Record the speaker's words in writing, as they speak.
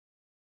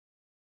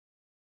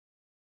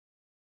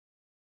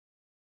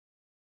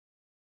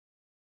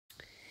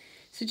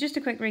So just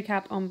a quick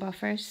recap on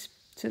buffers.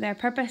 So their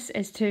purpose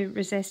is to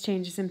resist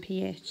changes in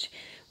pH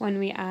when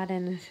we add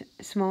in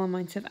small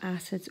amounts of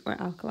acids or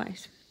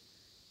alkalis.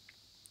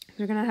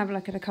 We're going to have a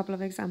look at a couple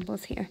of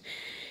examples here.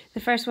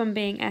 The first one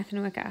being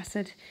ethanoic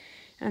acid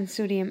and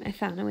sodium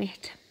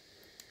ethanoate.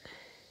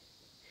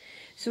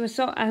 So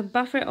a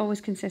buffer always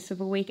consists of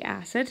a weak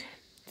acid,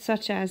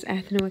 such as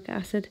ethanoic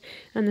acid,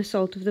 and the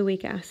salt of the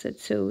weak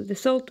acid. So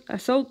a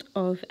salt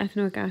of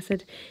ethanoic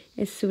acid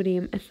is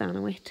sodium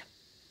ethanoate.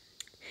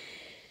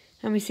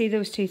 And we see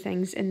those two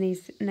things in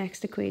these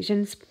next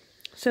equations.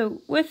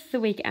 So with the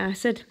weak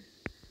acid,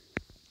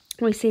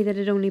 we see that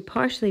it only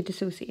partially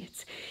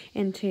dissociates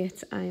into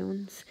its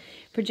ions,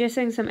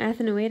 producing some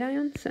ethanoate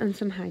ions and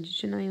some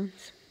hydrogen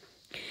ions.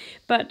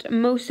 But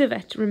most of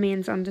it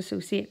remains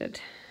undissociated,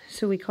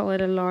 so we call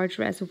it a large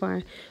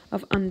reservoir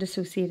of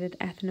undissociated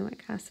ethanoic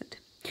acid.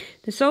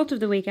 The salt of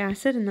the weak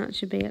acid, and that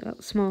should be a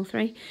little small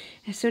 3,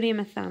 is sodium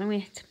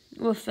ethanoate,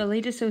 will fully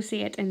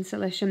dissociate in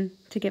solution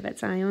to give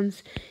its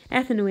ions,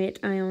 ethanoate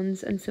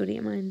ions and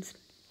sodium ions.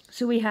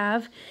 So we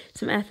have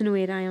some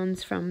ethanoate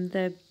ions from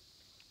the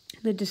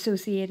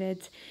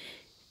dissociated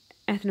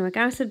ethanoic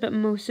acid, but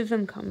most of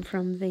them come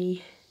from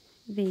the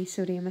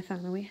sodium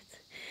ethanoate.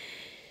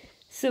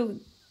 So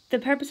the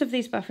purpose of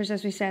these buffers,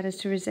 as we said, is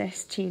to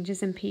resist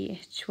changes in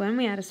pH when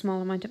we add a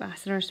small amount of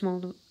acid or a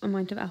small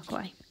amount of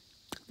alkali.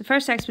 The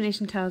first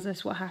explanation tells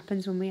us what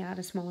happens when we add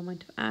a small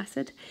amount of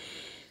acid.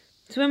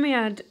 So when we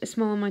add a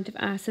small amount of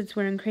acids,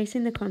 we're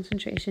increasing the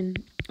concentration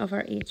of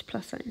our H+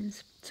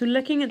 ions. So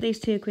looking at these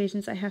two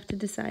equations, I have to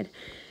decide,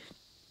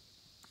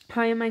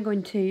 how am I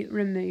going to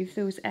remove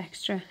those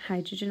extra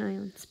hydrogen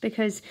ions?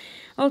 Because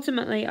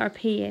ultimately our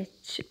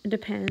pH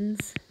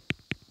depends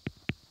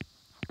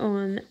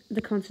on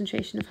the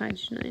concentration of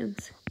hydrogen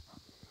ions.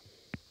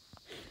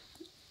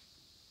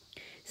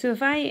 So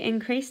if I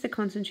increase the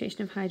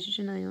concentration of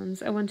hydrogen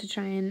ions, I want to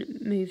try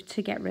and move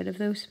to get rid of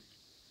those.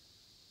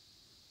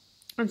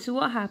 And so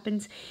what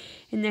happens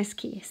in this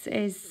case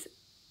is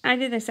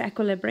either this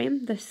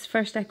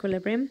first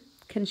equilibrium,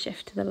 can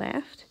shift to the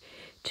left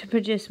to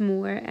produce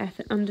more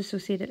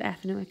undissociated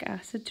ethanoic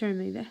acid to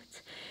remove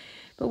it.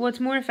 But what's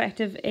more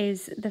effective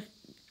is the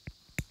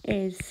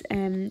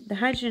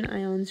hydrogen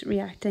ions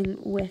reacting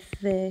with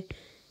the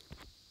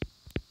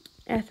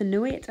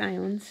ethanoate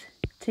ions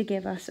to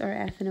give us our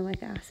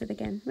ethanoic acid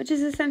again, which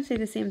is essentially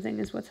the same thing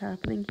as what's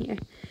happening here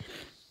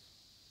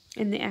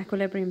in the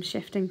equilibrium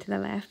shifting to the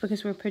left,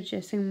 because we're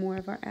producing more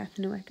of our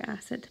ethanoic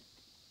acid.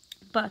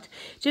 But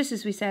just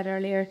as we said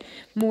earlier,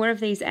 more of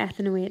these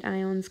ethanoate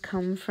ions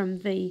come from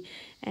the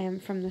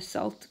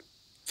salt.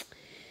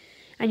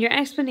 And your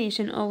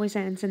explanation always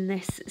ends in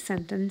this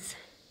sentence.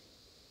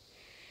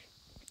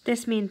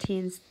 This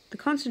maintains the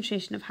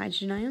concentration of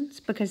hydrogen ions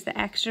because the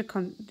extra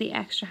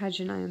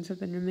hydrogen ions have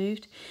been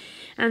removed,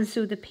 and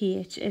so the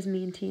pH is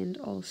maintained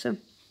also.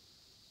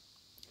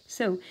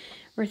 So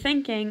we're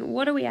thinking,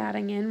 what are we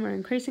adding in? We're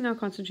increasing our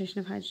concentration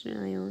of hydrogen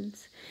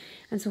ions,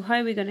 and so how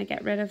are we going to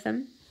get rid of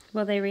them?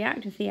 Well, they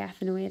react with the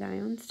ethanoate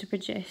ions to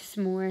produce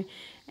more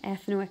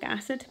ethanoic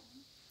acid.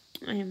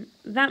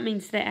 That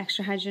means the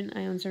extra hydrogen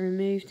ions are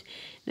removed,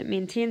 and it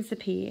maintains the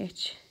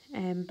pH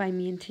by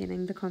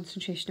maintaining the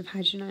concentration of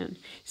hydrogen ion,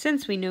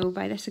 since we know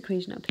by this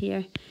equation up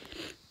here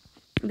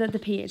that the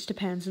pH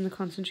depends on the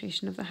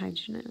concentration of the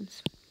hydrogen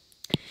ions.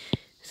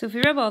 So if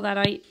we rub all that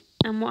out,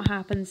 and what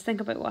happens, think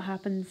about what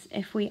happens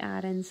if we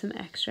add in some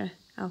extra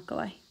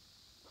alkali.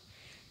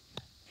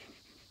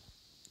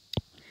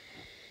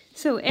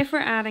 So if we're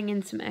adding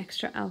in some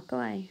extra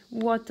alkali,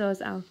 what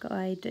does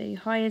alkali do?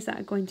 How is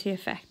that going to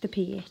affect the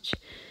pH?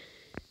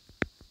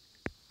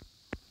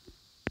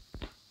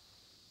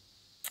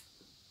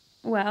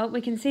 Well,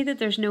 we can see that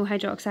there's no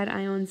hydroxide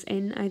ions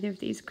in either of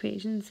these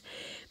equations,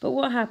 but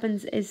what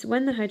happens is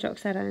when the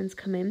hydroxide ions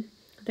come in,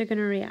 they're going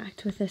to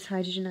react with this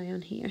hydrogen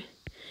ion here.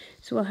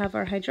 So we'll have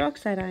our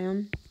hydroxide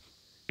ion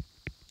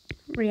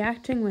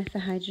reacting with the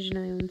hydrogen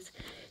ions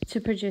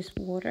to produce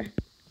water.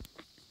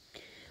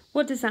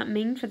 What does that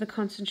mean for the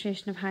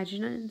concentration of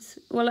hydrogen ions?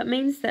 Well, it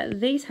means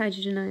that these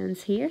hydrogen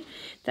ions here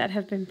that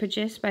have been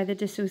produced by the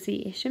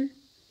dissociation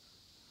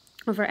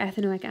of our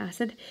ethanoic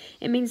acid,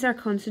 it means our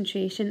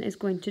concentration is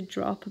going to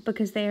drop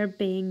because they are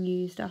being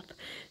used up.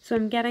 So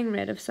I'm getting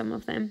rid of some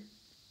of them.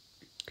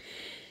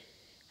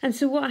 And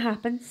so what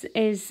happens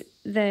is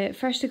the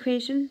first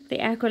equation,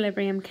 the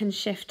equilibrium, can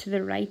shift to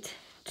the right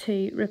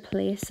to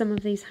replace some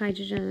of these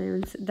hydrogen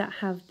ions that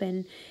have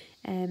been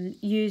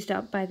used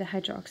up by the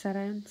hydroxide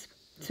ions.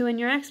 So in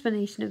your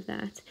explanation of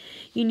that,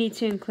 you need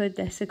to include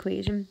this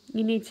equation.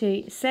 You need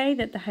to say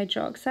that the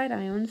hydroxide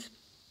ions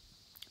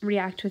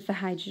react with the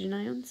hydrogen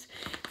ions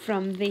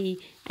from the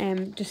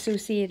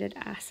dissociated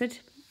acid,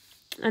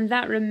 and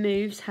that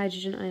removes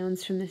hydrogen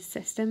ions from the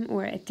system,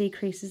 or it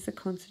decreases the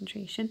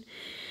concentration.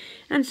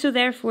 And so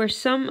therefore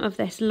some of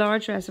this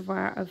large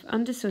reservoir of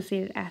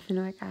undissociated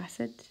ethanoic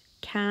acid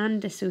can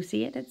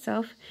dissociate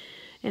itself,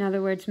 in other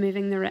words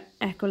moving the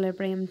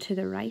equilibrium to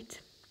the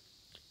right.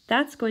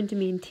 That's going to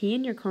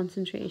maintain your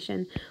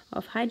concentration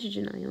of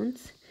hydrogen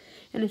ions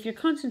And if your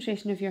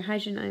concentration of your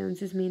hydrogen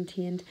ions is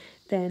maintained,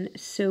 then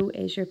so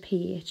is your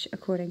pH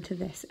according to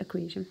this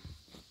equation.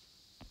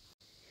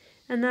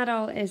 And that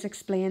all is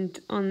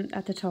explained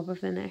at the top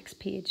of the next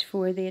page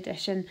for the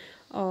addition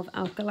of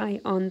alkali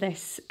on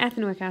this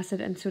ethanoic acid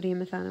and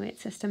sodium ethanoate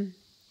system.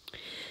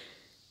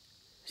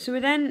 So we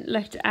then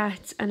looked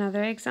at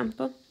another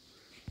example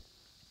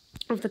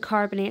of the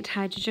carbonate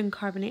hydrogen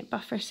carbonate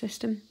buffer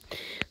system.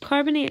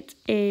 Carbonate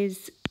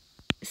is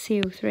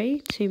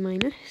CO3,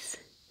 2-,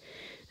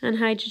 and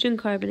hydrogen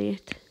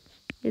carbonate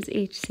is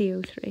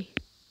HCO3-.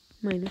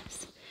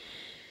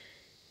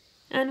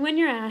 And when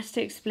you're asked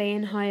to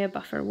explain how a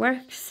buffer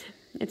works,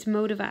 its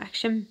mode of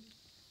action,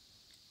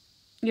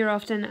 you're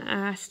often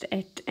asked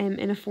it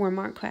in a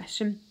 4-mark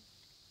question.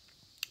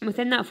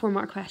 Within that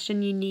 4-mark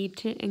question, you need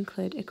to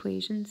include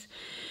equations.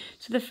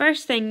 So the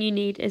first thing you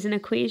need is an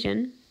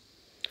equation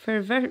for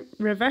a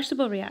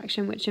reversible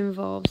reaction which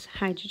involves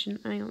hydrogen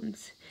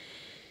ions.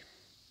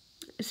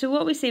 So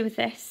what we see with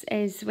this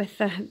is with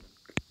the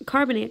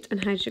carbonate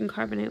and hydrogen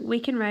carbonate, we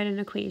can write an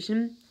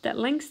equation that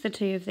links the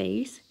two of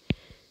these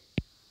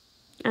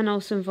and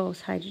also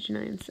involves hydrogen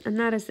ions, and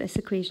that is this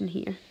equation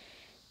here.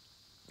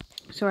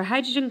 So our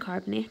hydrogen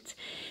carbonate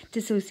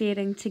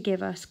dissociating to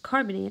give us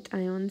carbonate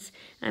ions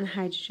and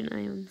hydrogen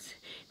ions.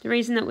 The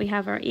reason that we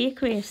have our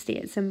aqueous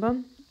state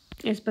symbol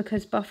is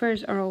because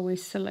buffers are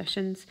always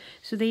solutions,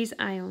 so these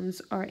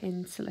ions are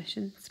in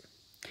solutions.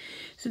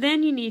 So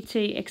then you need to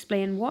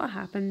explain what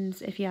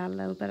happens if you add a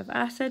little bit of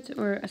acid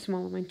or a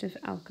small amount of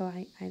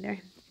alkali either.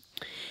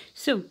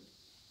 So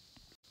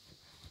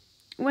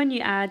when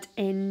you add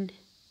in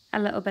a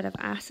little bit of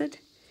acid,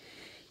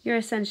 you're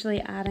essentially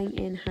adding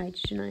in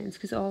hydrogen ions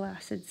because all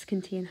acids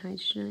contain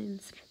hydrogen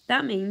ions.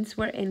 That means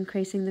we're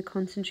increasing the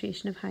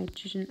concentration of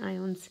hydrogen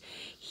ions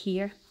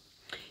here.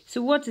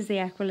 So what does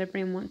the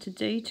equilibrium want to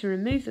do to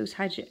remove those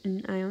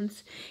hydrogen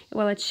ions?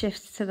 Well, it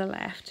shifts to the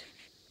left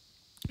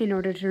in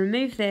order to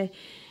remove the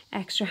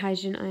extra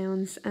hydrogen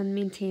ions and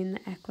maintain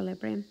the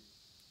equilibrium.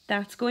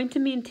 That's going to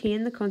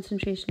maintain the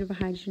concentration of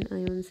hydrogen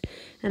ions,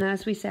 and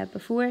as we said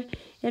before,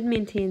 it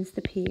maintains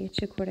the pH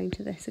according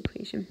to this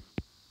equation.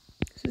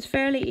 So it's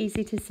fairly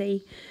easy to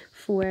see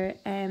for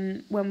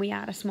when we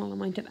add a small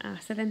amount of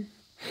acid in.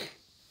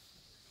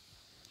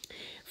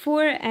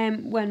 For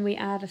when we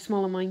add a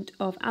small amount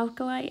of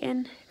alkali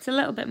in, it's a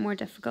little bit more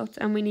difficult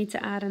and we need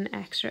to add an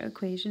extra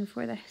equation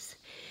for this.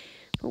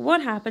 But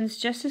what happens,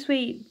 just as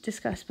we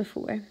discussed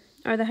before,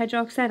 are the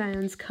hydroxide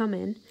ions come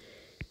in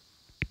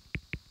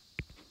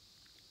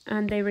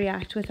and they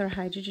react with our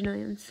hydrogen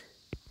ions.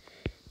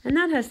 And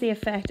that has the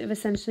effect of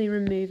essentially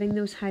removing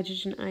those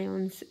hydrogen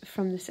ions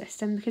from the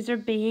system because they're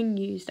being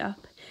used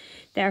up.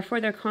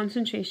 Therefore, their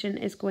concentration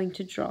is going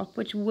to drop,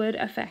 which would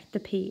affect the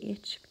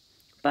pH.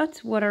 But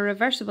what our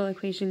reversible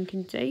equation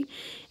can do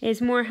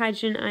is more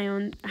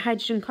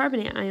hydrogen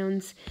carbonate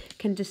ions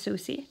can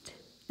dissociate,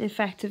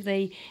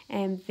 effectively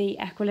the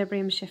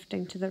equilibrium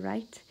shifting to the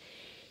right.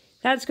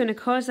 That's going to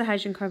cause the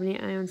hydrogen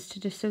carbonate ions to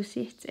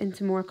dissociate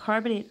into more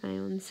carbonate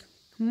ions,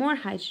 more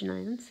hydrogen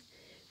ions,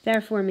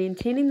 therefore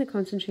maintaining the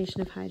concentration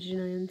of hydrogen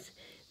ions,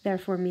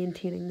 therefore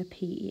maintaining the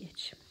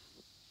pH.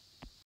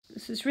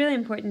 So it's really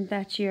important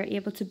that you're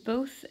able to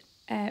both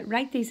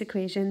write these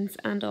equations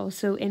and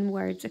also in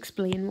words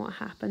explain what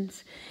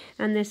happens.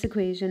 And this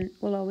equation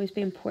will always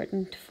be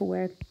important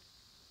for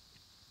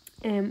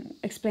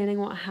explaining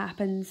what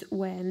happens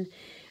when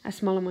a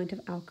small amount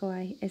of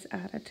alkali is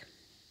added.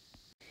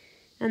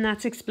 And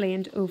that's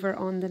explained over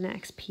on the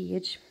next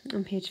page,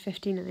 on page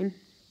 59.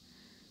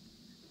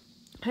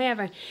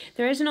 However,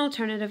 there is an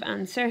alternative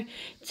answer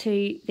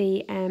to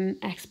the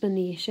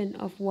explanation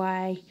of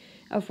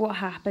what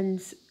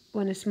happens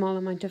when a small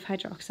amount of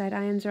hydroxide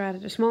ions are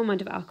added. A small amount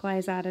of alkali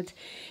is added,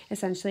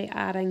 essentially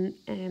adding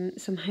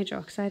some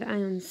hydroxide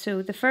ions.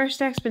 So the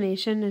first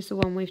explanation is the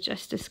one we've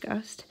just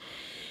discussed,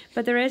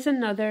 but there is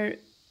another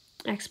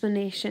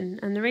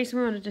explanation, and the reason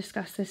we want to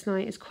discuss this now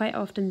is quite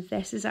often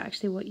this is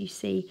actually what you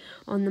see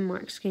on the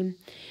mark scheme,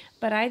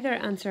 but either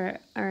answer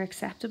are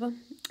acceptable,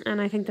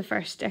 and I think the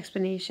first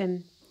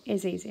explanation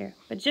is easier.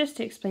 But just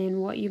to explain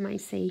what you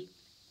might see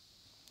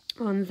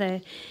on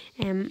the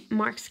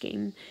mark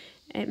scheme,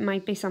 it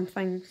might be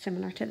something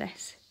similar to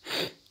this.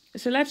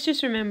 So let's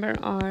just remember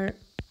our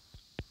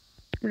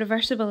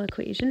reversible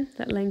equation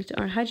that linked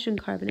our hydrogen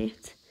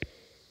carbonate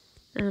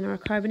and our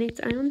carbonate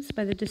ions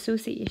by the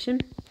dissociation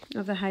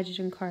of the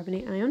hydrogen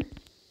carbonate ion.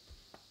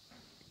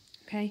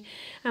 Okay,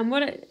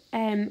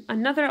 and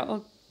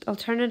another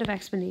alternative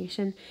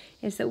explanation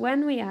is that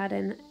when we add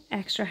in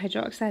extra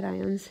hydroxide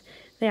ions,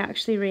 they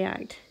actually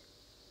react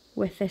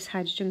with this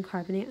hydrogen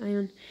carbonate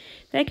ion.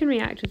 They can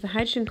react with the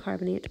hydrogen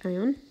carbonate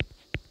ion,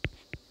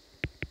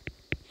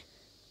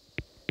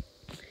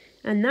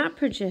 and that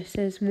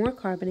produces more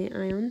carbonate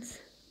ions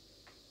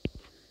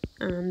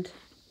and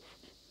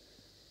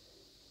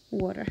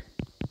water.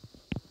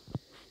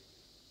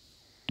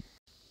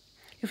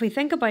 If we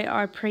think about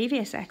our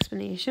previous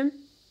explanation,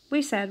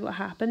 we said what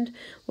happened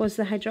was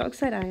the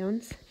hydroxide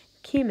ions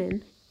came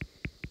in,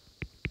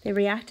 they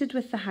reacted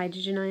with the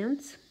hydrogen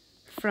ions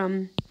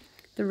from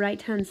the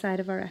right hand side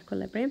of our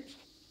equilibrium,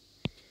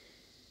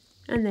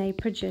 and they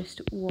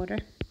produced water.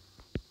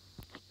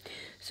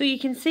 So you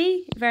can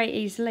see very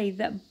easily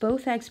that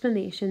both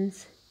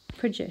explanations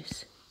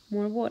produce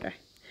more water.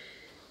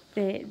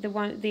 The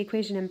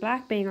equation in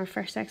black being our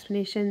first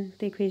explanation,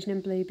 the equation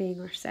in blue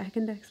being our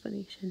second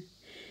explanation.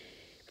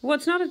 But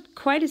what's not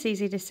quite as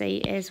easy to see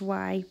is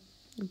why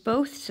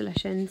both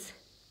solutions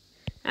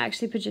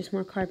actually produce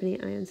more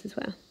carbonate ions as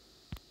well.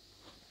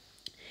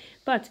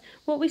 But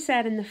what we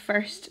said in the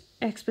first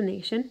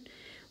explanation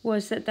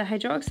was that the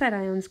hydroxide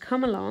ions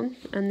come along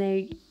and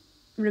they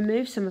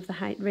remove some of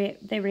the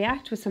they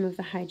react with some of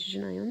the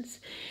hydrogen ions,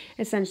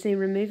 essentially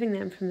removing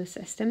them from the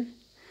system.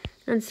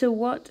 And so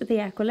what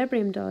the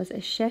equilibrium does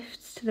is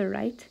shifts to the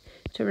right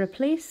to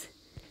replace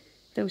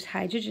those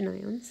hydrogen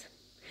ions.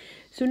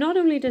 So not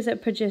only does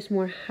it produce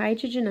more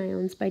hydrogen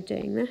ions by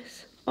doing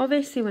this,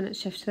 obviously when it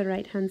shifts to the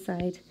right hand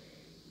side,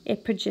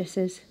 it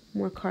produces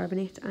more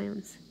carbonate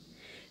ions.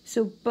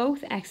 So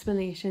both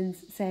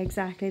explanations say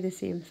exactly the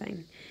same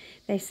thing.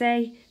 They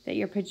say that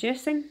you're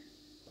producing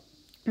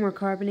more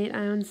carbonate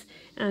ions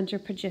and you're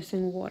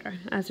producing water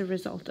as a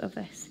result of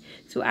this.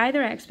 So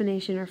either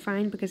explanation are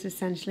fine because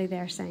essentially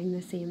they're saying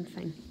the same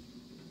thing.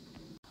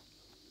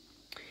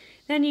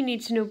 Then you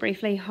need to know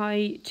briefly how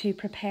to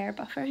prepare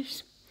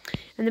buffers.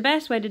 And the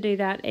best way to do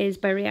that is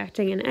by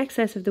reacting in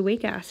excess of the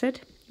weak acid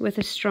with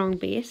a strong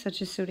base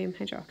such as sodium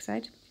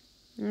hydroxide.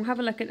 And we'll have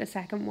a look at a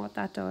second what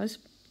that does.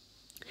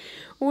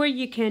 Or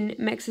you can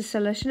mix a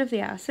solution of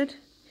the acid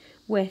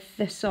with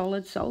the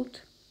solid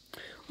salt,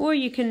 or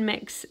you can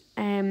mix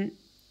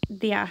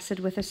the acid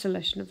with a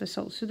solution of the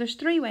salt. So there's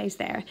three ways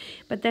there,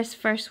 but this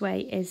first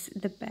way is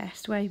the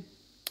best way.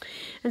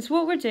 And so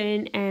what we're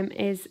doing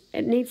is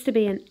it needs to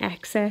be in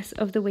excess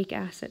of the weak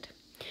acid.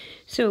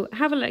 So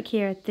have a look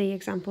here at the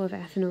example of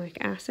ethanoic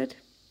acid.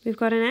 We've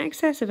got an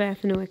excess of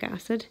ethanoic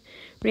acid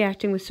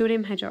reacting with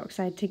sodium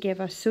hydroxide to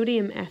give us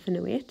sodium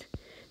ethanoate.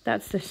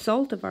 That's the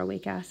salt of our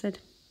weak acid,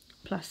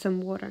 plus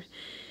some water.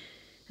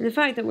 And the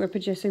fact that we're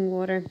producing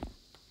water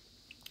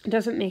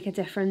doesn't make a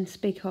difference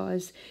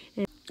because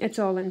it's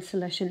all in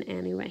solution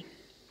anyway.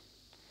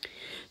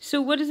 So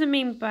what does it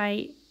mean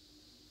by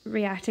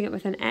reacting it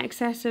with an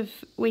excess of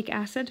weak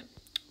acid?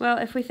 Well,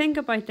 if we think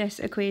about this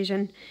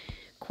equation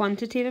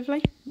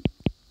quantitatively,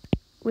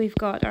 we've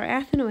got our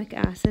ethanoic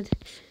acid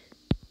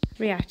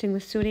reacting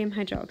with sodium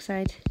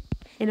hydroxide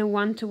in a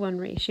 1-to-1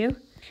 ratio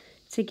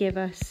to give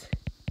us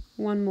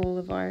 1 mole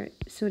of our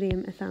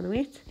sodium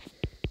ethanoate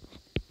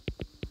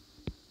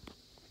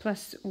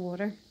plus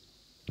water.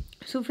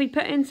 So if we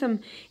put in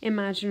some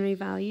imaginary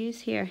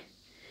values here,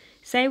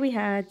 say we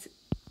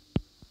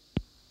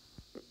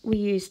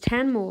used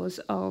 10 moles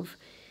of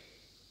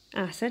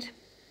acid,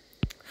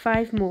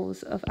 5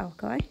 moles of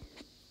alkali.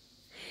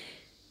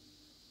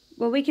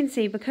 Well, we can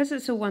see because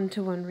it's a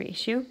 1-to-1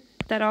 ratio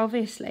that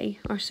obviously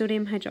our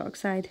sodium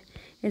hydroxide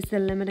is the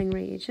limiting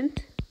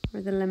reagent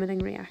or the limiting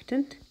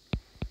reactant.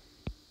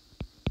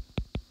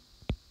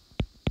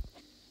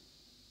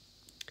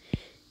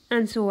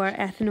 And so our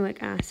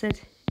ethanoic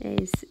acid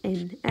is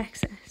in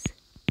excess.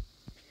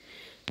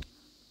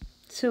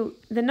 So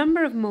the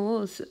number of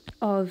moles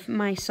of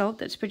my salt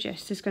that's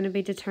produced is going to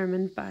be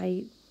determined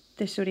by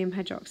the sodium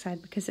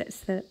hydroxide because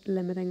it's the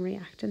limiting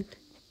reactant.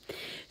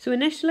 So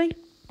initially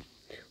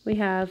we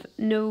have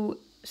no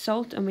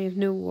salt and we have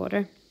no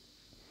water.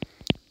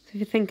 So if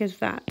you think of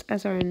that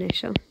as our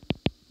initial.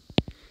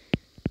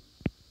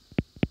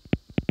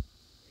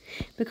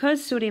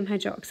 Because sodium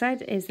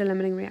hydroxide is the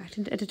limiting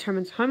reactant, it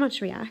determines how much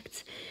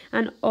reacts,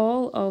 and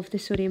all of the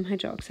sodium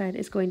hydroxide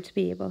is going to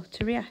be able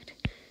to react.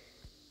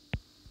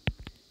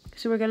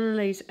 So we're going to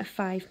lose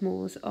 5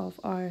 moles of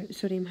our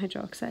sodium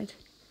hydroxide.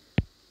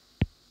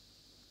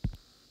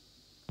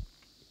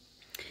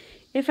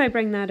 If I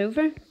bring that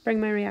over,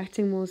 bring my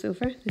reacting moles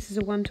over, this is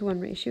a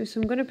 1-to-1 ratio, so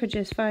I'm going to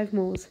produce 5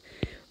 moles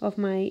of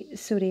my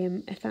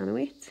sodium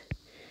ethanoate,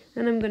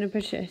 and I'm going to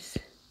produce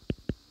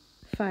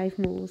 5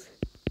 moles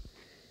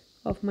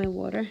of my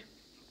water.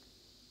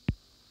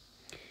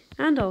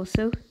 And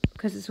also,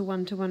 because it's a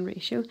 1-to-1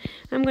 ratio,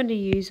 I'm going to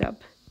use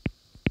up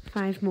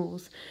 5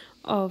 moles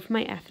of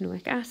my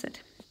ethanoic acid.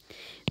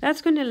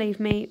 That's going to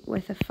leave me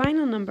with a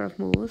final number of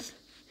moles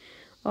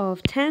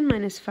of 10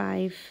 minus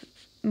 5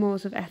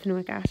 moles of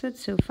ethanoic acid,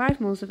 so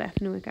 5 moles of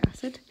ethanoic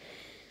acid,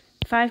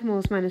 5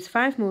 moles minus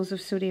 5 moles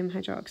of sodium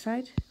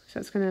hydroxide, so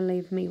it's going to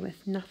leave me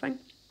with nothing,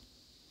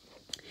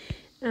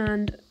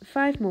 and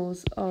 5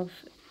 moles of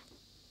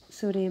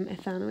sodium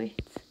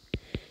ethanoate,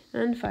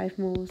 and 5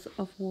 moles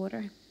of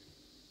water.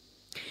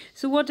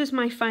 So what does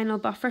my final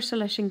buffer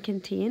solution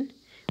contain?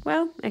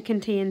 Well, it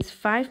contains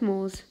 5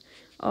 moles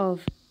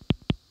of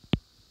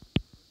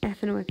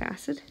ethanoic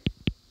acid,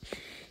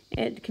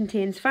 it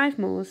contains 5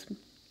 moles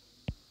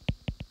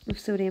of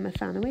sodium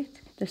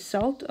ethanoate, the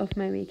salt of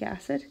my weak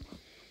acid,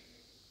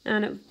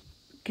 and it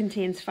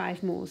contains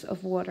 5 moles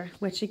of water,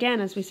 which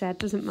again, as we said,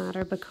 doesn't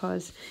matter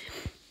because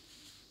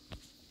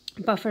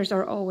buffers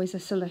are always a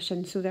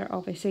solution, so they're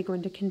obviously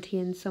going to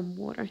contain some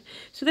water.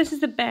 So this is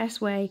the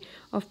best way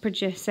of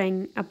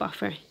producing a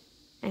buffer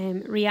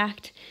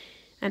react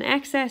an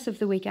excess of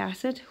the weak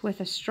acid with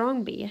a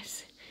strong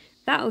base.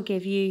 That will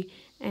give you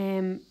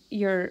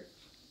your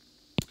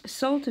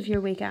salt of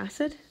your weak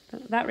acid.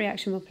 That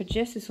reaction will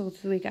produce the salt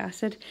of the weak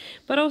acid,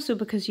 but also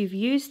because you've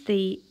used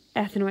the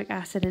ethanoic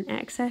acid in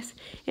excess,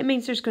 it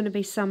means there's going to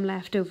be some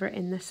left over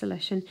in the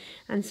solution,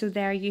 and so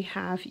there you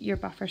have your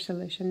buffer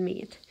solution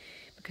made,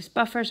 because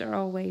buffers are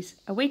always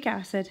a weak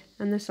acid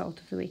and the salt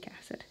of the weak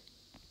acid.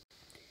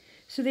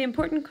 So the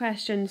important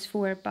questions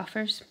for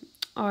buffers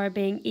are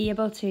being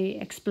able to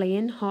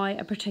explain how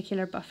a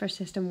particular buffer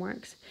system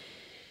works,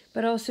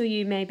 but also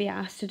you may be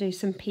asked to do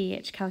some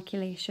pH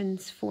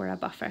calculations for a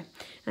buffer,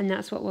 and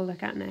that's what we'll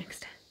look at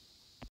next.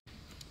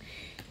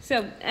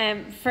 So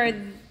for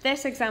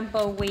this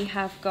example, we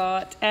have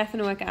got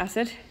ethanoic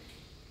acid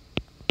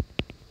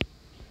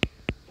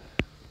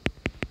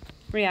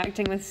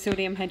reacting with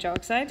sodium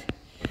hydroxide.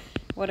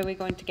 What are we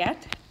going to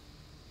get?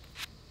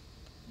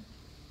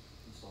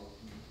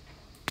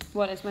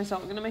 What is my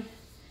salt going to be?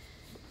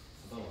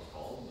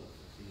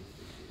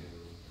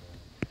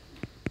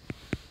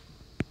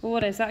 Well,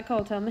 what is that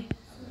called? Tell me.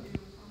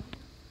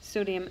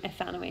 Sodium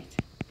ethanoate.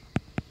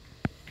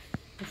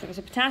 If there was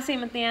a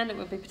potassium at the end, it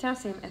would be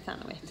potassium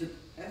ethanoate. Is it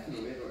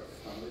ethanoate or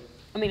ethanoate?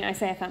 I mean, I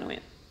say ethanoate.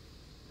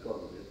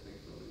 Probably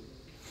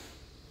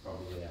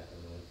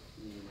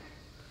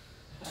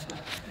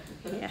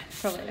ethanoate. Yeah,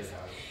 probably is.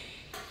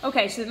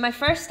 Okay, so my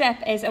first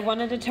step is I want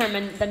to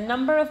determine the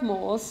number of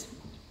moles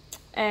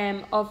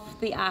of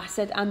the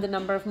acid and the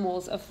number of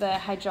moles of the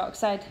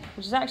hydroxide,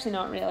 which is actually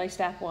not really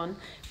step one,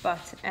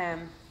 but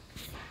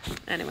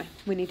anyway,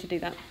 we need to do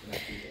that.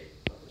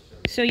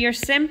 So you're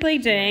simply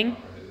doing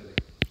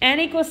N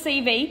equals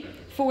CV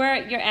for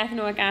your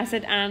ethanoic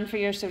acid and for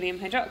your sodium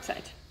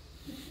hydroxide.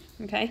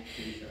 Okay,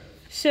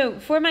 so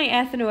for my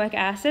ethanoic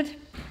acid,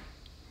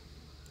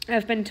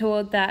 I've been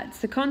told that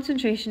the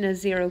concentration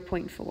is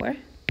 0.4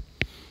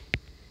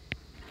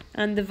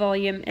 and the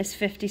volume is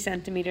 50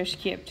 centimetres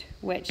cubed,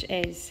 which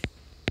is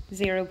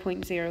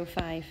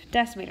 0.05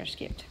 decimeters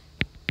cubed.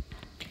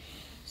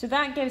 So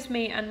that gives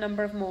me a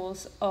number of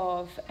moles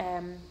of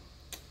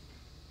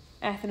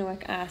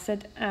ethanoic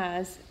acid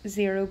as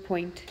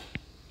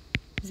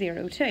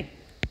 0.02.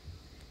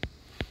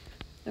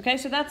 Okay,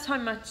 so that's how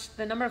much,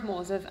 the number of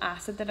moles of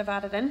acid that I've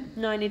added in.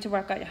 Now I need to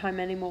work out how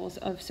many moles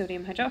of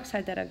sodium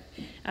hydroxide that I've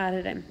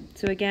added in.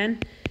 So again,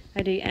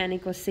 I do N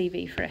equals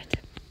CV for it.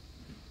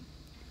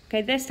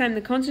 Okay, this time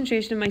the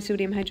concentration of my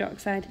sodium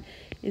hydroxide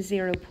is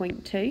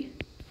 0.2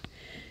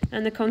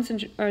 and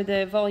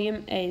the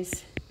volume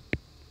is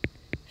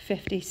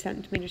 50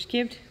 centimetres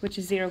cubed, which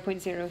is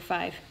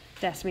 0.05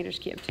 decimeters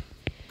cubed.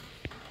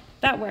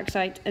 That works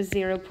out as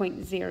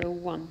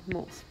 0.01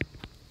 moles.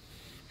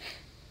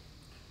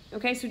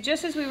 Okay, so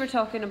just as we were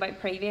talking about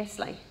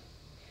previously,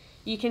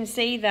 you can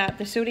see that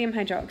the sodium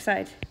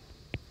hydroxide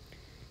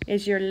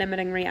is your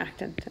limiting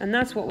reactant, and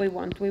that's what we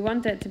want. We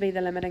want it to be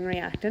the limiting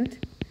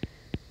reactant.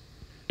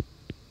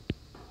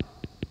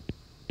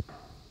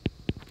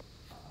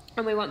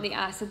 And we want the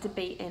acid to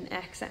be in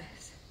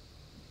excess.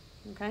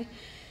 Okay?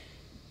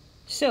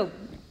 So,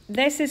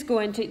 this is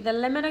going to, the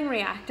limiting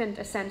reactant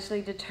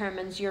essentially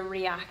determines your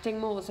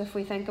reacting moles if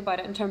we think about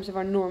it in terms of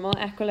our normal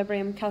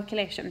equilibrium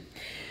calculation.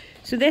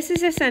 So this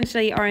is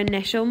essentially our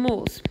initial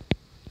moles.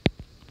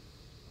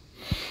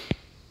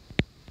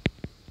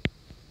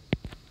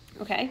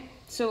 Okay,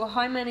 so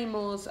how many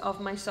moles of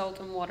my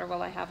salt and water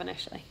will I have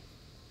initially?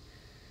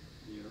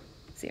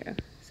 0.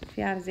 So if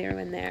you add a 0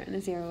 in there and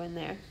a 0 in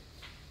there.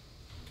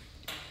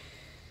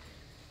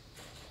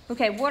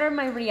 Okay, what are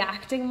my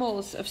reacting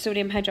moles of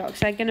sodium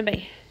hydroxide going to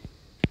be?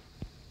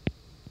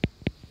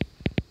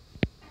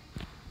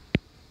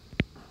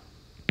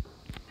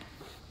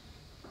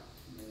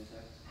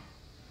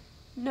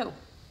 No.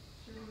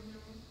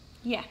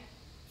 Yeah.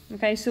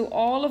 Okay, so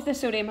all of the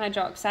sodium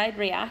hydroxide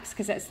reacts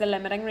because it's the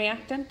limiting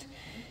reactant,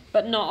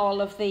 but not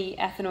all of the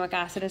ethanoic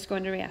acid is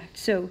going to react.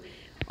 So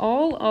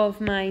all of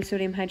my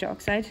sodium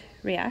hydroxide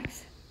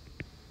reacts.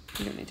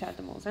 You don't need to add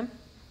the moles in.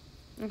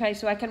 Okay,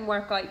 so I can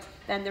work out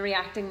then the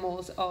reacting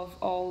moles of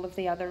all of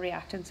the other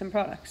reactants and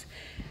products.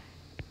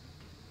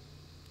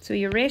 So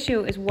your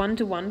ratio is 1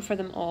 to 1 for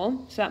them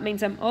all. So that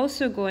means I'm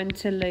also going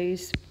to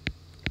lose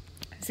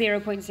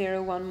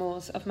 0.01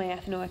 moles of my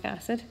ethanoic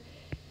acid,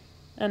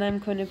 and I'm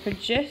going to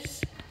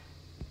produce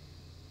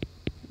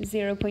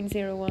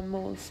 0.01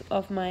 moles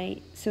of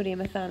my sodium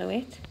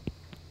ethanoate.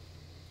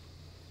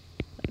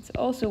 It's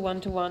also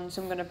 1 to 1,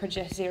 so I'm going to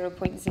produce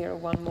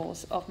 0.01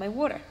 moles of my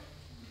water.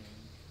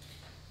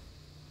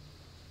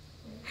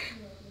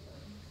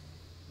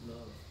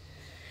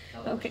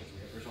 Okay.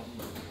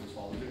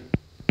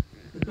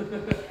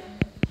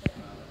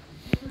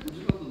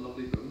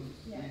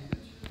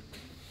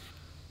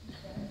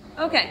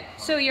 Okay,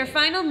 so your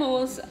final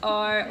moles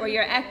are, or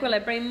your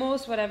equilibrium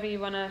moles, whatever you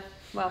want to,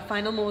 well,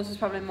 final moles is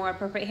probably more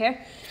appropriate here.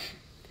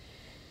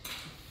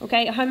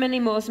 Okay, how many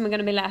moles am I going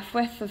to be left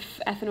with of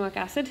ethanoic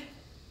acid?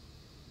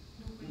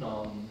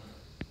 None.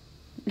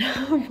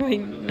 No,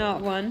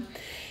 not one.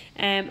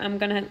 I'm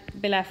going to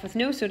be left with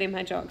no sodium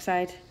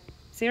hydroxide,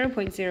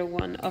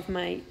 0.01 of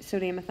my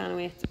sodium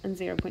ethanoate and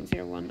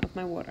 0.01 of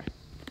my water.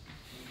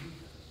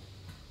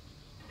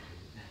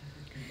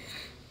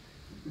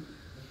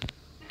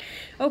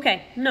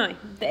 Okay, now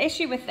the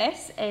issue with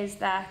this is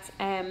that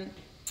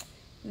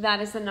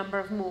that is the number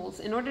of moles.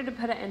 In order to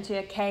put it into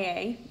a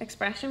Ka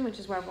expression, which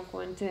is where we're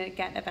going to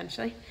get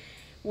eventually,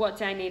 what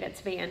do I need it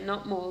to be in?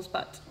 Not moles,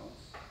 but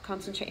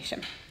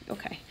concentration.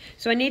 Okay,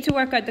 so I need to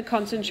work out the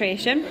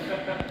concentration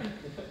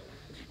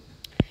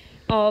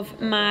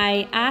of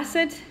my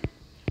acid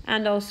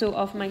and also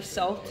of my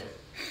salt.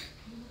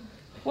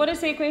 What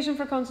is the equation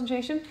for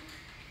concentration?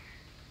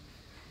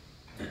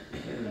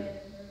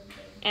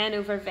 N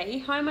over V.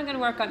 How am I going to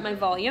work out my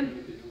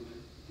volume?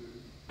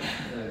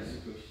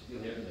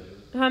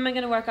 How am I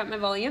going to work out my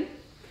volume?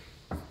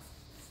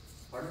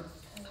 Pardon?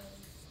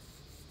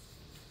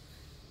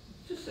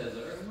 Just says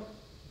there.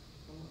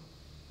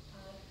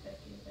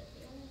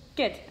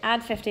 Good.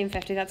 Add 50 and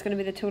 50. That's going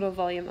to be the total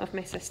volume of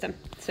my system.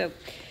 So,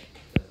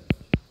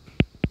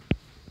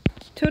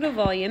 total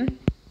volume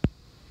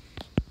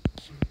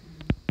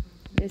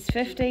is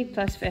 50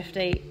 plus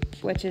 50,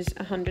 which is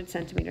 100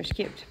 centimetres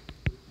cubed.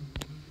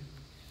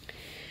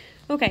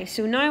 Okay,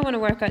 so now I want to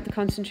work out the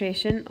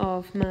concentration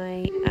of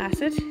my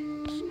acid.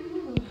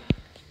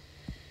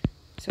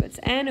 So it's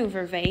N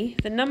over V.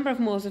 The number of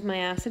moles of my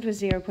acid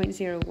was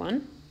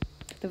 0.01.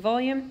 The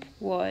volume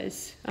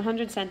was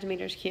 100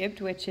 centimetres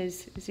cubed, which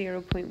is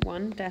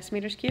 0.1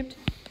 decimeters cubed.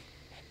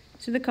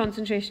 So the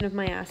concentration of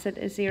my acid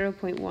is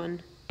 0.1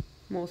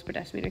 moles per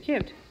decimeter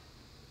cubed.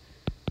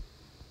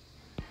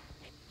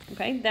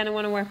 Okay, then I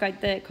want to work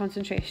out the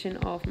concentration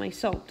of my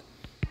salt.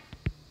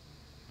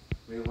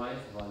 Wait, why is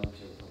the volume 0.1?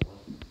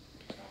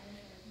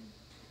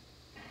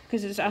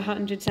 Because it's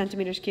 100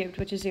 centimetres cubed,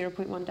 which is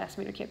 0.1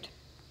 decimeter cubed.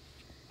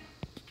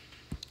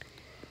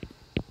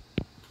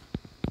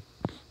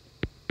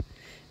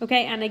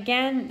 Okay, and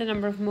again, the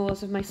number of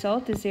moles of my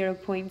salt is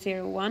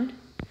 0.01,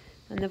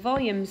 and the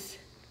volume's,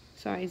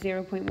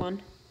 0.1.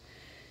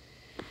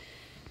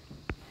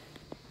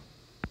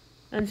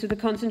 And so the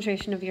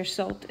concentration of your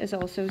salt is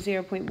also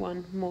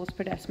 0.1 moles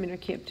per decimeter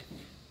cubed.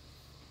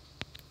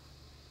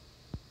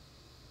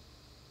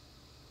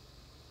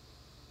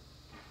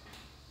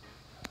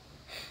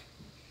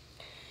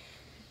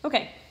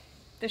 Okay,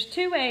 there's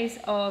two ways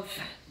of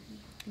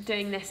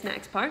doing this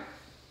next part.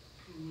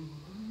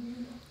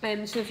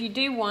 So if you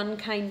do one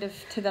kind of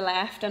to the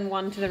left and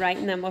one to the right,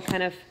 and then we'll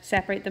kind of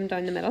separate them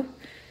down the middle.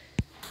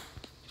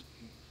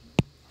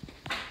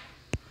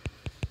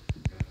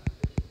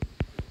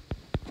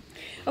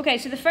 Okay,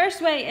 so the first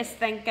way is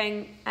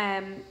thinking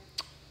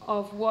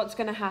of what's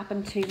going to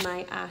happen to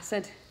my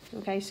acid.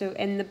 Okay, so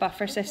in the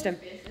buffer system.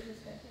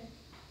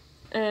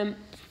 It's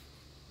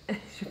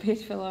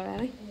beautiful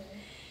already.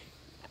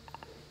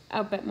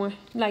 A bit more,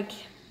 like.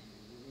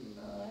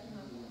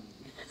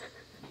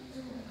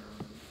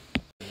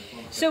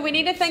 So we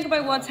need to think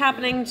about what's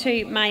happening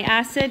to my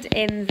acid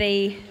in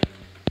the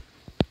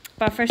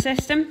buffer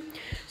system.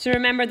 So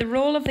remember, the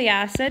role of the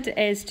acid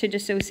is to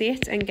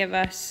dissociate and give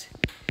us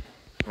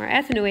our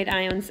ethanoate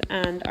ions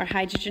and our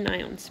hydrogen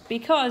ions.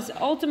 Because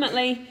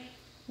ultimately,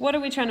 what are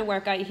we trying to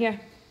work out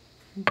here?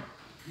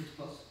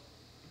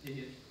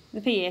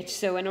 The pH.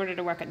 So in order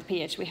to work out the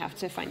pH, we have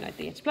to find out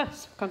the H+,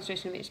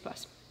 concentration of H+.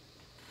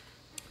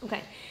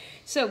 Okay,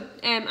 so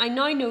I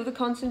now know the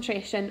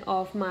concentration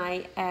of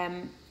my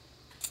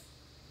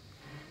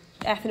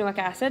ethanoic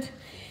acid,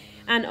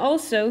 and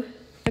also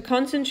the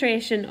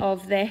concentration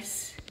of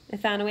this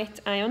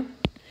ethanoate ion,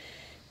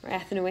 or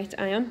ethanoate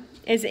ion,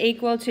 is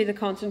equal to the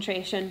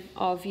concentration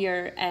of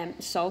your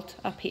salt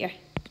up here.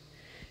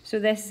 So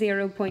this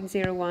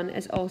 0.01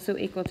 is also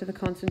equal to the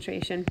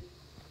concentration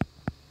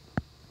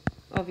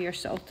of your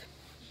salt.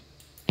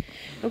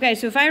 Okay,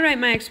 so if I write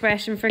my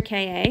expression for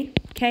Ka,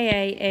 Ka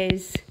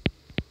is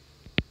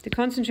the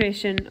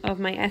concentration of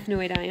my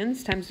ethanoate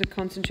ions times the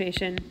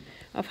concentration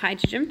of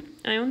hydrogen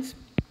ions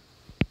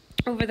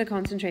over the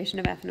concentration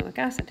of ethanoic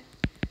acid.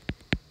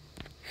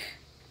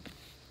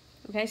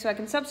 Okay, so I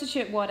can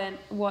substitute what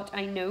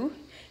I know.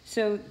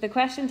 So the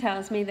question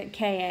tells me that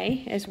Ka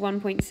is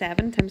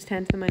 1.7 times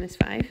 10 to the minus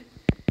 5.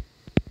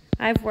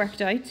 I've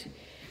worked out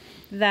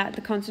that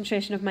the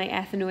concentration of my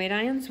ethanoate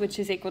ions, which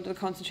is equal to the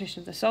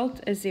concentration of the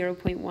salt, is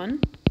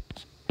 0.1.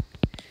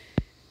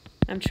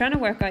 I'm trying to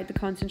work out the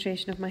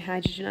concentration of my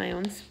hydrogen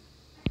ions,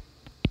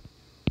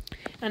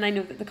 and I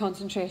know that the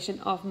concentration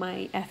of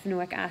my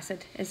ethanoic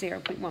acid is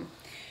 0.1.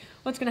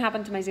 What's going to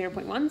happen to my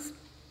 0.1s?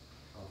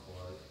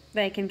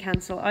 They can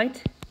cancel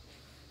out.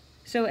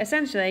 So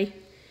essentially,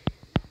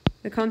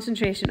 the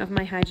concentration of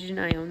my hydrogen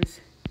ions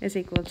is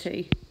equal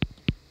to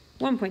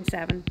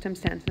 1.7 times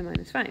 10 to the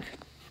minus 5.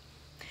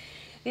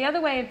 The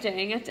other way of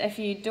doing it, if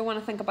you don't want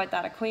to think about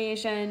that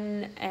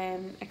equation,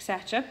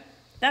 etc.,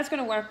 that's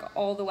going to work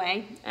all the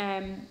way.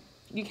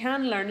 You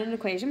can learn an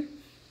equation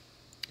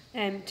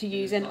to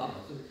use in...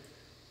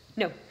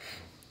 No,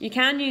 you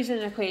can use an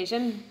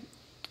equation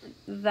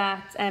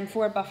that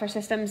for buffer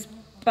systems,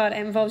 but it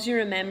involves you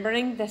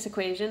remembering this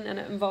equation and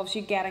it involves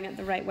you getting it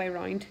the right way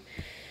round.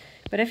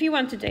 But if you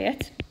want to do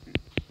it,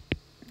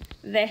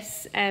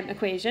 this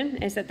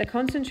equation is that the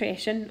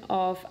concentration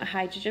of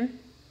hydrogen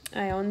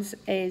ions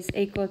is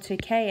equal to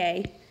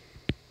Ka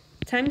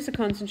times the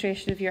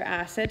concentration of your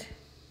acid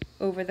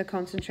over the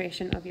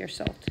concentration of your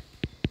salt.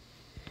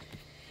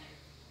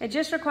 It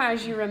just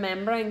requires you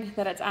remembering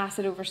that it's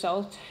acid over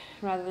salt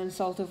rather than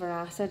salt over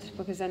acid,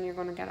 because then you're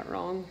going to get it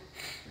wrong.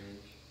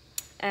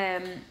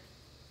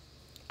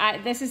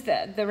 This is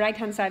the right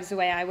hand side is the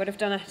way I would have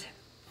done it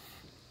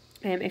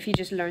if you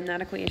just learn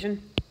that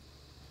equation,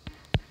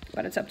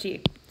 but it's up to you.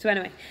 So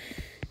anyway,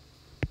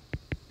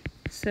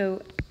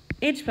 so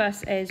H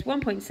plus is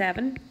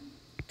 1.7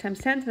 times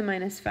 10 to the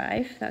minus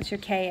 5, that's your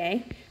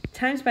Ka,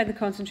 times by the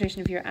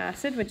concentration of your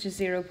acid, which is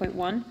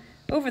 0.1,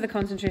 over the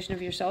concentration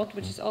of your salt,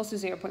 which is also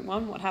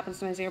 0.1. What happens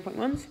to my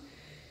 0.1s?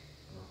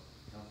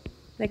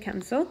 They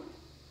cancel.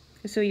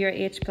 So your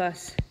H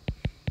plus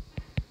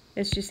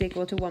is just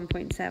equal to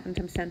 1.7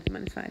 times 10 to the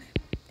minus 5.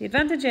 The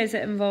advantage is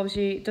it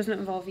doesn't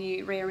involve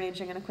you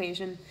rearranging an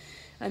equation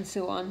and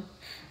so on.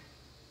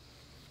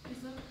 Is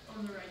that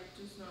on the right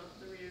just not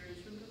the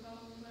rearrangement of that on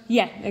the left?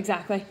 Yeah,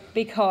 exactly.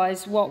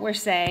 Because what we're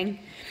saying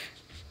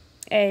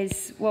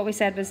is, what we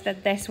said was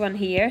that this one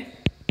here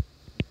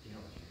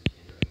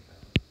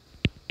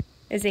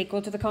is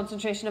equal to the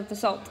concentration of the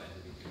salt.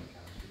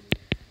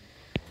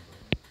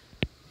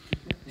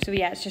 So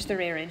yeah, it's just the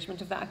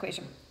rearrangement of that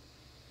equation.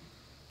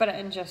 But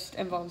it just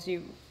involves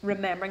you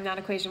remembering that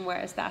equation,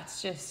 whereas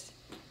that's just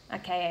a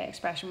Ka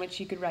expression which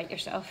you could write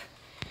yourself.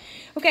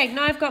 Okay,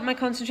 now I've got my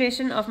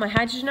concentration of my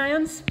hydrogen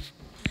ions.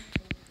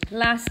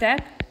 Last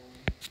step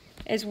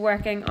is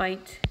working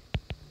out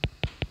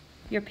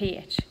your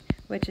pH,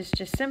 which is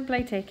just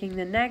simply taking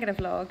the negative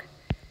log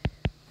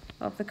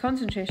of the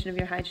concentration of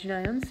your hydrogen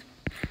ions,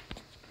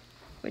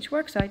 which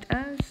works out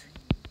as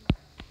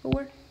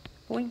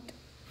 4.8.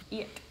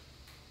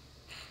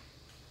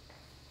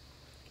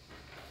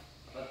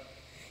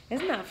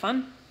 Isn't that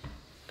fun?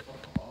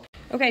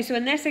 Okay, so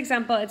in this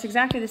example, it's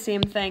exactly the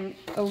same thing,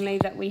 only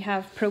that we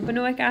have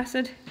propanoic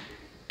acid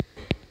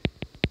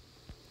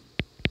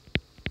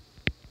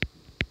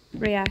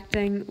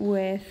reacting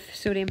with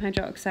sodium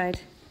hydroxide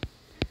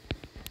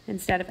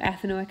instead of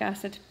ethanoic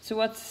acid. So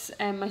what's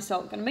my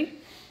salt going to be?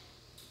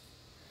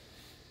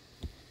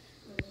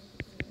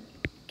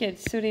 Good,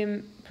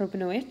 sodium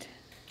propanoate.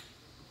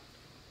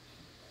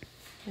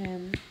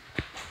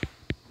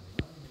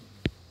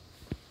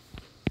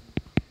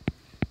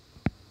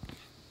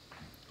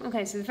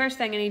 Okay, so the first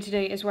thing I need to do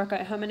is work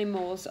out how many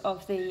moles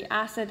of the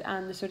acid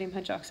and the sodium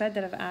hydroxide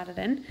that I've added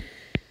in.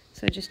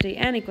 So just do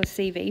N equals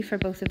CV for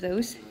both of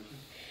those.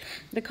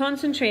 The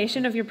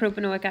concentration of your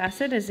propanoic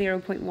acid is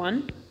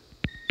 0.1,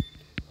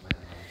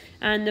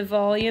 and the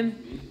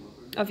volume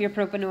of your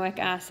propanoic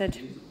acid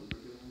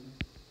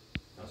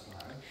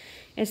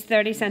is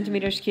 30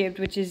 centimetres cubed,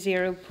 which is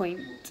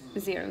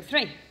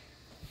 0.03.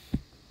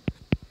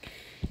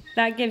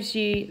 That gives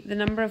you the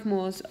number of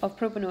moles of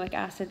propanoic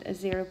acid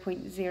as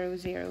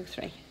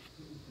 0.003.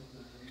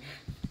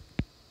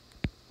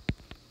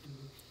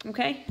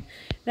 Okay,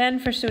 then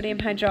for sodium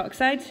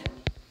hydroxide,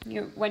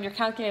 when you're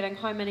calculating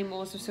how many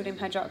moles of sodium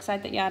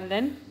hydroxide that you added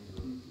in,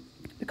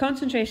 the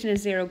concentration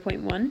is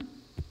 0.1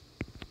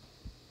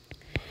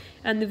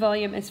 and the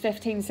volume is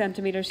 15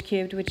 centimetres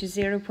cubed, which is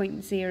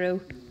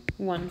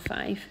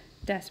 0.015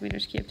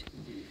 decimeters cubed.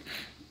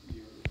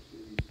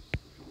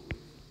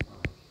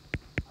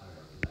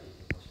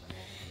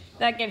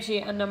 That gives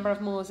you a number of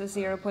moles of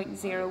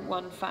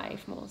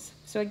 0.015 moles.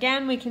 So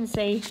again, we can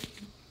see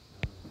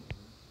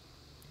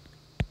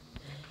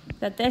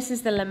that this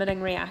is the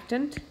limiting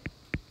reactant.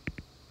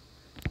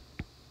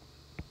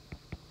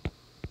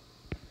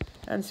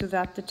 And so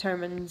that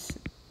determines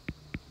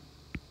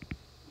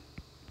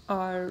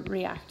our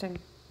reacting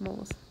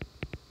moles.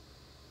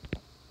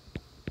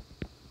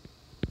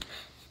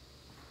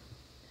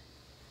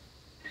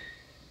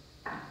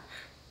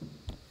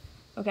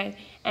 Okay,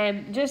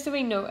 just so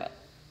we know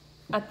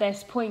at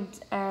this point,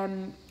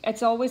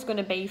 it's always going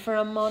to be for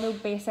a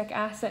monobasic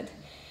acid.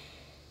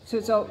 So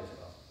it's all,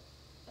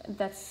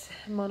 that's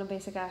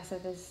monobasic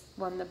acid is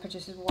one that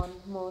produces 1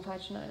 mole of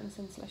hydrogen ions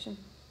in solution.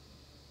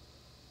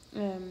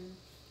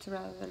 So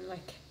rather than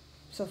like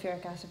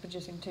sulfuric acid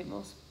producing 2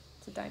 moles,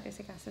 it's a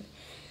dibasic acid.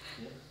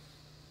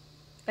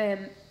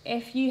 Yeah.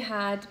 If you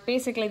had,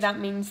 basically that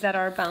means that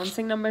our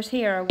balancing numbers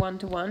here are 1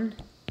 to 1.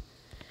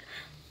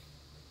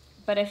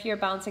 But if your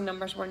balancing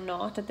numbers were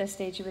not, at this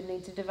stage you would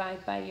need to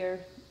divide by your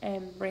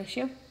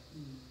ratio.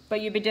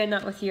 But you'd be doing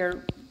that with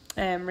your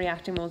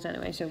reacting moles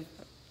anyway, so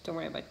don't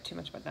worry about too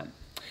much about that.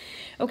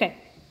 Okay,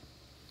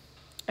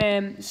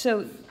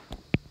 so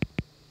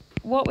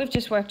what we've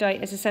just worked out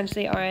is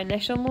essentially our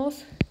initial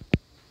moles.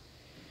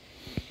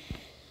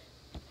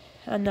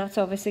 And that's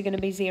obviously going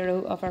to be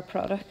 0 of our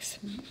products.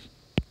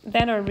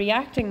 Then our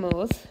reacting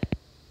moles,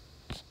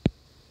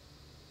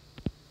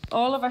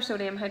 all of our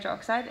sodium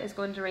hydroxide is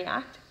going to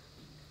react.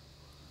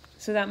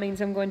 So that means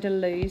I'm going to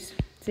lose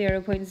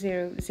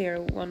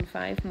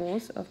 0.0015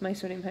 moles of my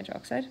sodium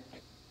hydroxide.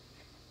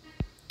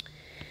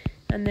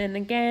 And then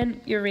again,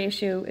 your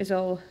ratio is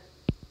all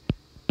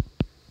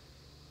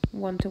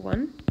 1 to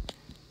 1.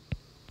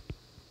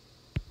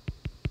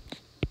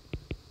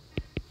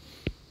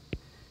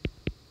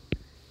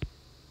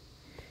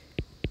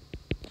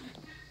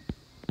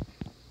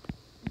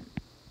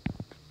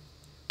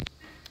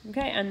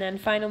 Okay, and then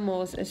final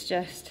moles is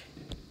just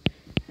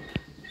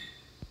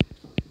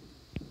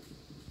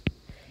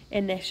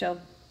initial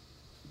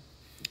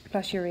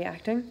plus your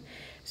reacting.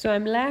 So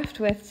I'm left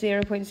with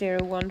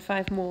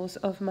 0.015 moles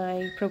of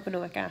my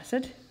propanoic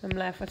acid. I'm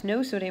left with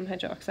no sodium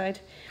hydroxide,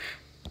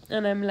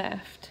 and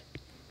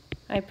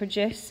I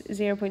produce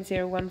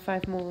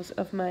 0.015 moles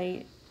of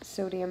my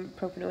sodium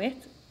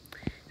propanoate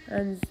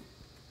and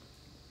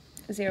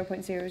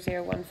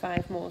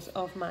 0.0015 moles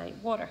of my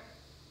water.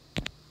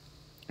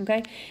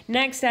 Okay,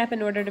 next step,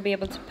 in order to be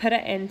able to put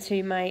it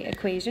into my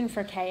equation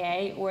for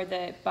Ka, or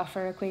the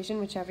buffer equation,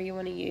 whichever you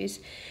want to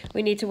use,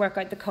 we need to work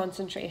out the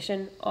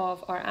concentration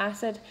of our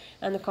acid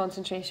and the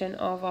concentration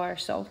of our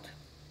salt.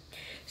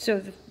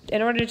 So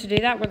in order to do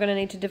that, we're going to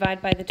need to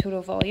divide by the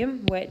total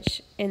volume,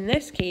 which in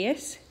this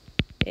case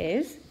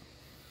is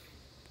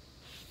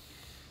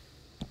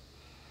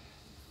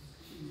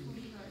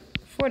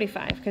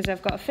 45, because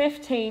I've got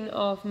 15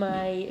 of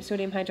my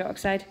sodium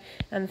hydroxide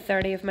and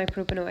 30 of my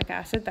propanoic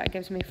acid. That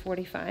gives me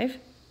 45.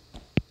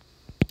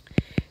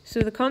 So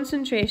the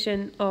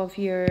concentration of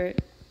your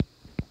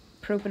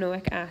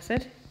propanoic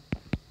acid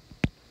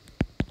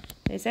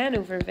is N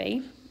over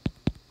V,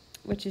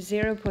 which is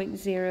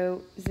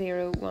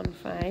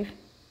 0.0015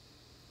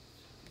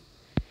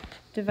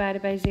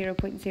 divided by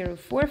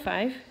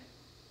 0.045,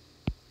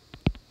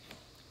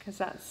 because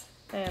that's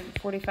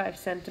 45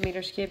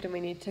 centimetres cubed, and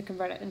we need to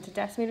convert it into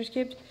decimeters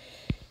cubed.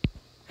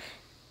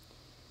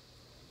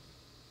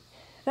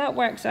 That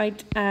works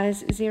out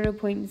as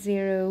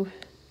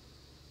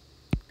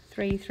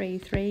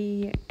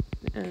 0.0333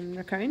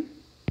 recurring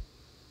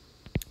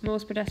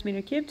moles per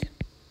decimeter cubed.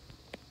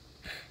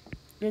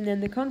 And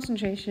then the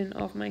concentration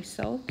of my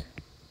salt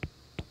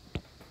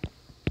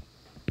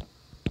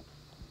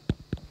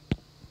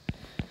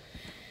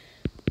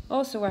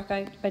also work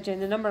out by doing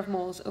the number of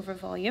moles over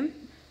volume.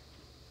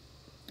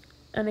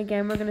 And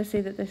again, we're going to see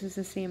that this is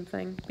the same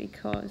thing,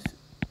 because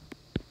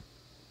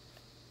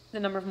the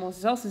number of moles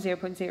is also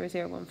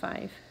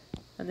 0.0015,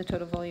 and the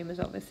total volume is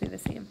obviously the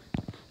same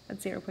at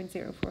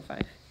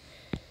 0.045.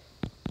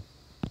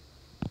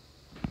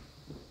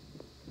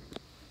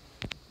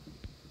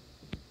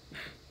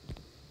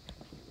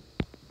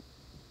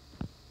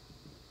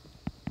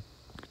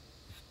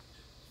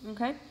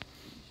 Okay.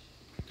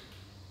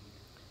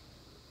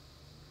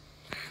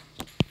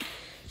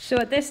 So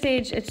at this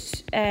stage,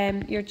 it's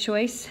your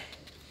choice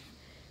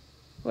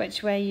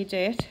which way you do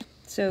it.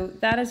 So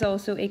that is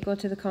also equal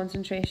to the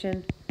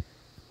concentration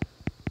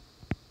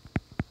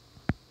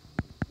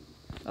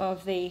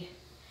of the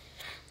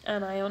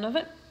anion of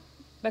it.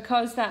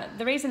 Because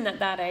the reason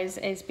that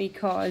is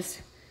because,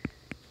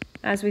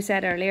 as we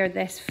said earlier,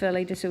 this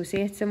fully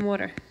dissociates in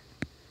water.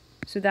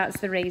 So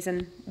that's the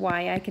reason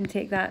why I can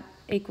take that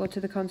equal to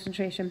the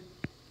concentration.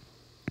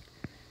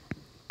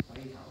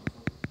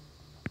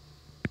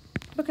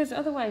 Because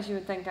otherwise you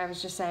would think I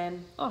was just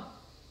saying, oh,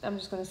 I'm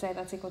just going to say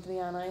that's equal to the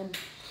anion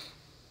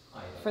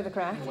for the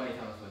crack. Why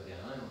tell us about the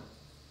anion?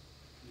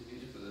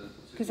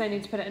 Because I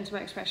need to put it into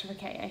my expression for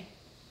Ka.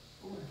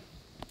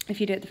 If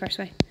you do it the first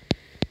way.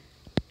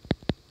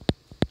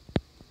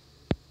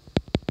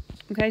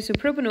 Okay, so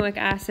propanoic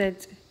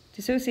acid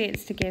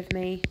dissociates to give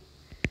me...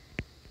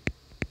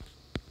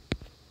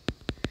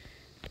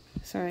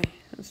 Sorry,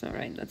 that's not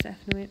right, that's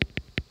ethanoate.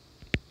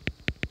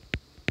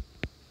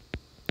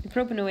 The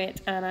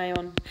propanoate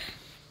anion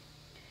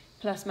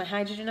plus my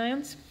hydrogen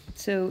ions.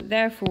 So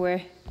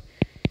therefore,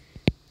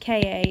 Ka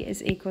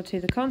is equal to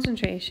the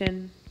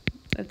concentration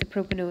of the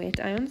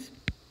propanoate ions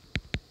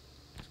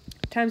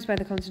times by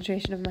the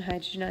concentration of my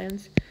hydrogen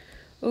ions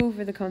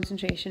over the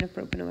concentration of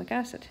propanoic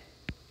acid.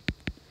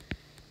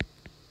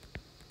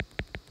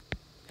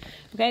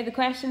 Okay, the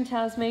question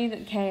tells me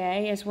that Ka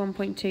is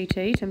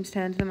 1.22 times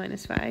 10 to the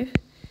minus 5.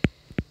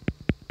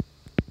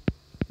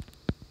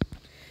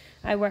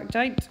 I worked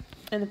out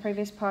in the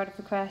previous part of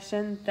the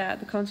question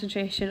that the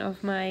concentration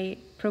of my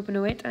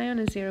propanoate ion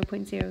is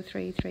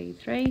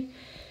 0.0333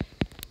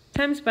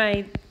 times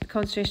by the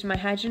concentration of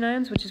my hydrogen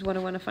ions, which is what I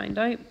want to find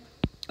out,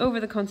 over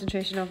the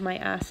concentration of my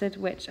acid,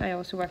 which I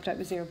also worked out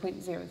was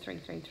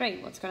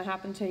 0.0333. What's going to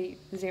happen to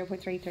the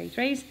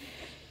 0.333s?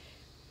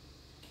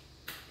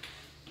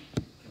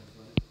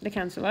 They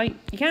cancel out.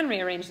 You can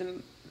rearrange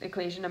the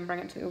equation and bring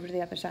it over to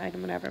the other side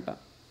and whatever, but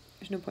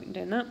there's no point in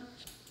doing that.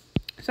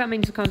 So that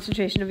means the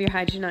concentration of your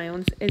hydrogen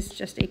ions is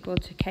just equal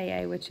to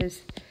Ka, which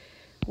is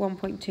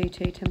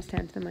 1.22 times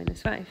 10 to the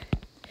minus 5.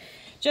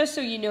 Just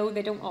so you know,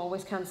 they don't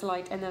always cancel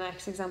out. In the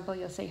next example,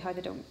 you'll see how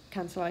they don't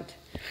cancel out.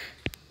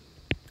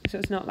 So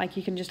it's not like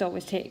you can just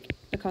always take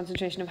the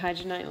concentration of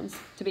hydrogen ions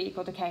to be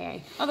equal to Ka.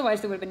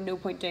 Otherwise, there would have been no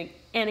point doing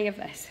any of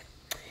this.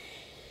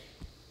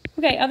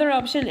 Okay, other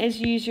option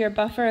is use your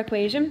buffer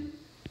equation,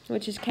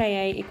 which is Ka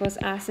equals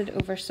acid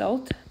over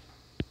salt.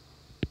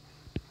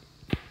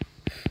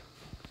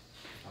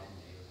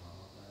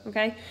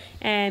 Okay,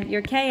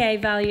 your Ka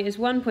value is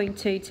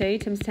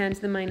 1.22 times 10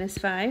 to the minus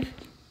 5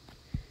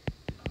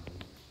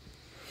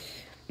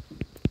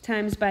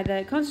 times by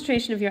the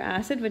concentration of your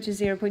acid, which is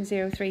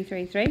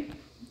 0.0333,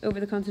 over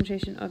the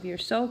concentration of your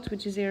salt,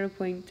 which is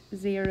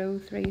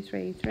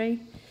 0.0333.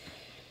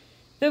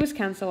 Those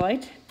cancel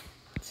out,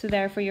 so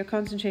therefore your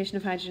concentration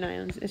of hydrogen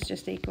ions is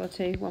just equal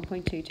to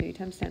 1.22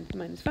 times 10 to the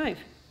minus 5.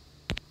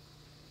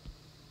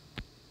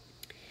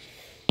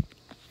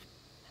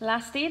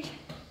 Last stage.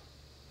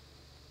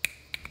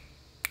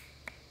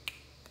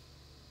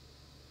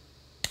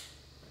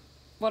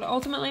 What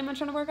ultimately am I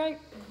trying to work out?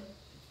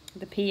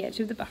 The pH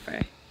of the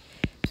buffer.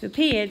 So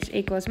pH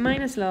equals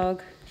minus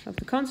log of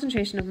the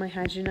concentration of my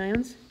hydrogen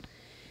ions,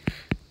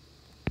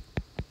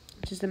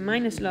 which is the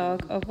minus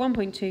log of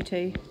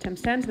 1.22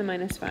 times 10 to the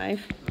minus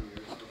 5,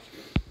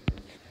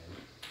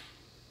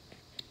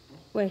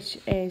 which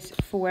is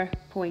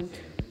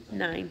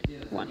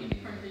 4.91.